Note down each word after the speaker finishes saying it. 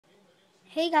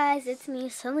Hey guys, it's me,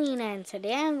 Selena, and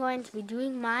today I'm going to be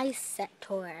doing my set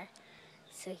tour.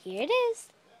 So here it is.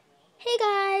 Hey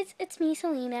guys, it's me,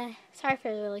 Selena. Sorry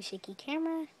for the really shaky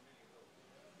camera.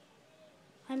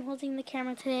 I'm holding the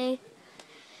camera today.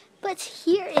 But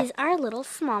here is our little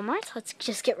small mart. Let's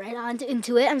just get right on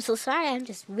into it. I'm so sorry, I'm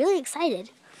just really excited.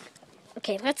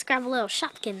 Okay, let's grab a little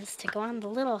Shopkins to go on the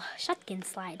little Shopkins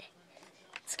slide.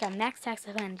 Let's grab Max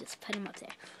Taxify and just put him up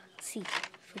there. Let's see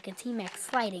if we can see Max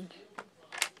sliding.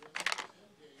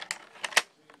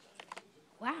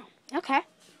 Wow, okay.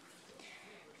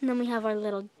 And then we have our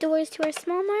little doors to our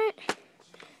small mart.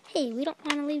 Hey, we don't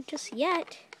want to leave just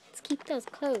yet. Let's keep those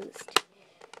closed.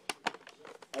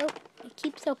 Oh, it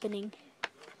keeps opening.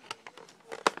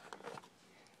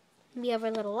 We have our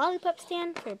little lollipop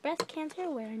stand for breast cancer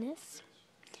awareness.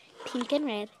 Pink and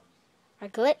red. Our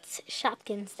Glitz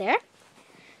Shopkins there.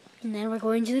 And then we're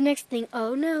going to the next thing.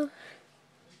 Oh no.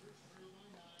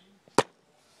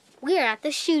 We are at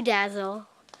the Shoe Dazzle.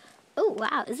 Oh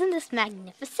wow, isn't this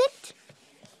magnificent?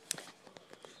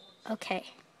 Okay,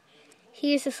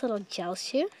 here's this little gel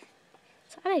shoe.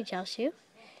 It's not a gel shoe.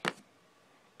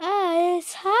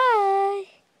 It's hi.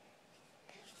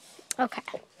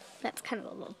 Okay, that's kind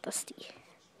of a little dusty.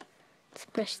 Let's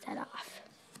brush that off.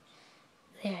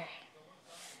 There.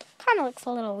 Kind of looks a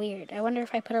little weird. I wonder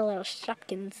if I put a little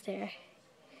Shopkins there.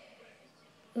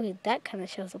 Ooh, that kind of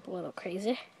shows up a little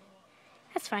crazy.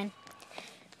 That's fine.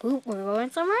 Ooh, we're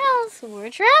going somewhere else. We're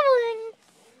traveling.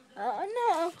 Oh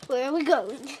no, where are we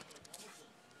going?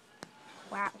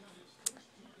 Wow,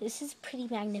 this is pretty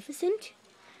magnificent.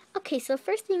 Okay, so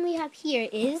first thing we have here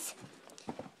is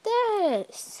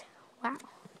this. Wow,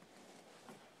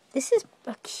 this is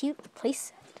a cute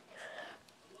playset.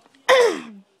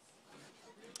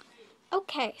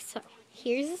 Okay, so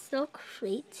here's this little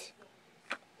crate.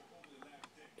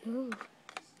 Ooh,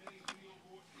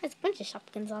 has a bunch of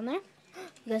Shopkins on there.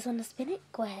 You guys want to spin it?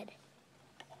 Go ahead.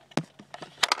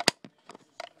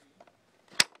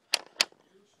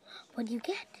 What do you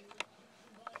get?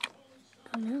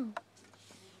 Oh no.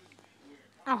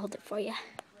 I'll hold it for you.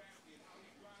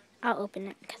 I'll open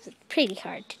it because it's pretty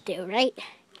hard to do, right?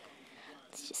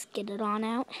 Let's just get it on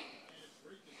out.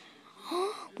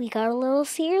 Oh, we got a little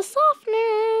Sears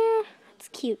softener. That's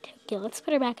cute. Okay, let's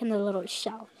put her back in the little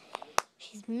shell.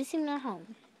 She's missing her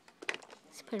home.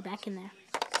 Let's put her back in there.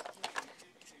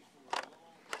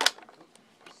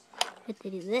 What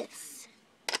to do this?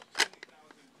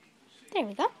 There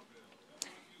we go.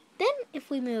 Then if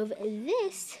we move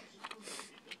this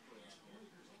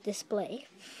display,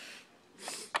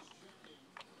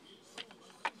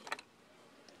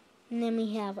 and then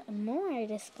we have more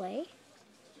display.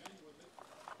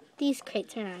 These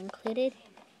crates are not included.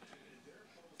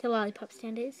 The lollipop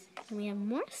stand is. And we have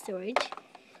more storage.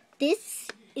 This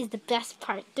is the best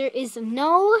part. There is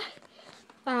no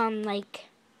like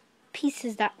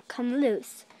pieces that come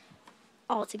loose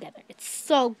all together. It's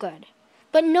so good.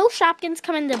 But no Shopkins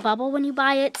come in the bubble when you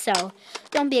buy it, so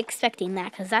don't be expecting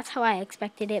that, because that's how I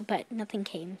expected it, but nothing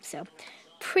came. So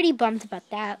pretty bummed about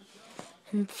that.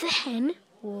 And then,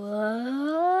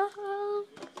 whoa,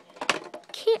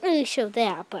 can't really show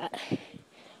that, but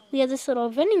we have this little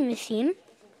vending machine,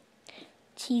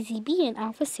 Cheesy Bee and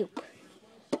Alpha Soup.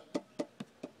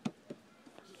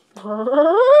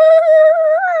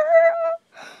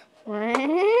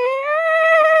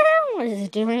 What is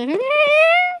it doing?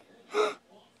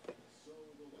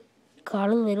 Got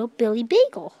a little Billy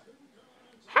Bagel.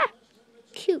 Ha!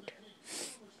 Cute.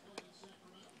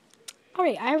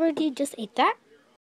 Alright, I already just ate that.